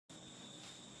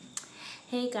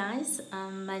Hey guys,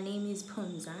 my name is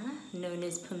Pumza, known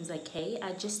as Pumza K.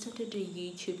 I just started a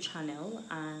YouTube channel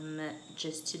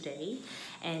just today,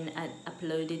 and I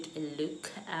uploaded a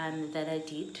look that I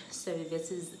did. So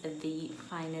this is the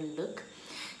final look.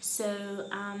 So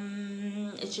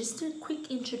it's just a quick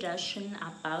introduction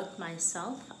about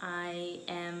myself.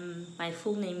 My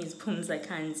full name is Pumza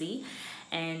K,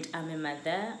 and I'm a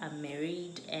mother, I'm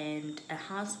married, and a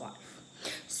housewife.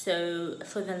 So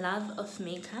for the love of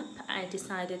makeup, I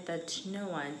decided that, you know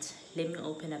what, let me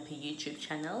open up a YouTube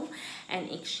channel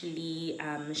and actually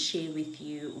share with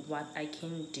you what I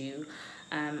can do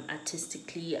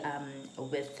artistically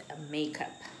with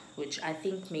makeup, which I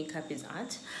think makeup is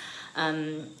art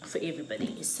for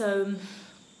everybody. So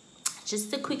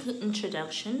just a quick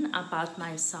introduction about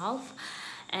myself.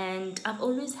 And I've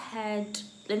always had,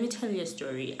 let me tell you a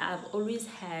story. I've always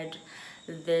had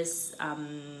this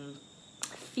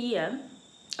fear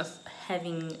of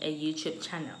having a YouTube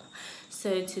channel.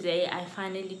 So today I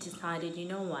finally decided, you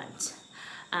know what,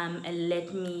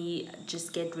 let me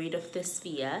just get rid of this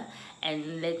fear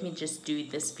and let me just do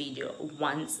this video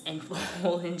once and for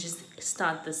all and just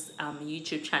start this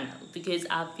YouTube channel, because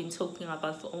I've been talking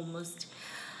about for almost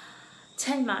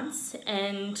 10 months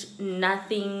and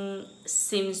nothing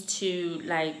seems to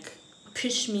like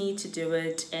push me to do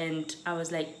it. And I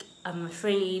was like, I'm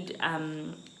afraid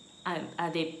are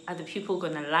the people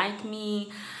gonna like me?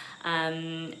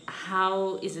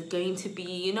 How is it going to be?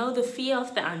 You know, the fear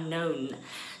of the unknown.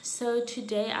 So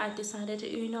today I decided,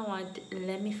 you know what,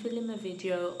 let me film a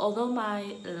video. Although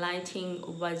my lighting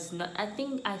was not, I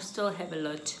think I still have a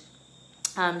lot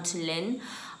to learn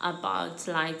about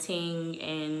lighting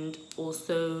and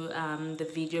also the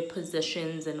video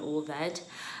positions and all that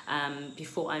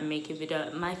before I make a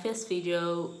video. My first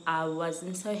video I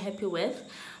wasn't so happy with,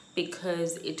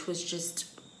 because it was just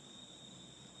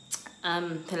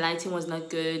the lighting was not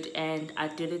good and I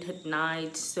did it at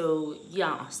night. So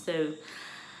yeah, so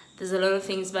there's a lot of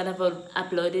things, but I've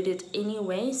uploaded it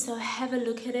anyway, so have a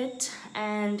look at it.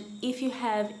 And if you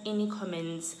have any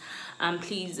comments,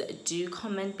 please do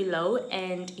comment below,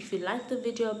 and if you like the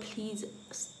video, please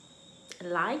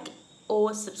like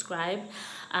or subscribe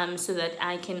so that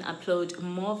I can upload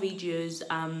more videos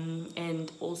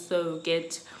and also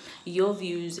get your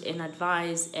views and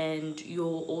advice and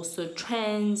your also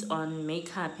trends on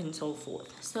makeup and so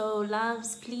forth. So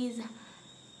loves, please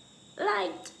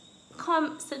like,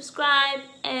 subscribe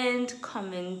and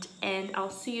comment, and I'll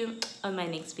see you on my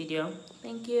next video.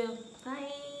 Thank you.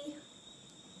 Bye.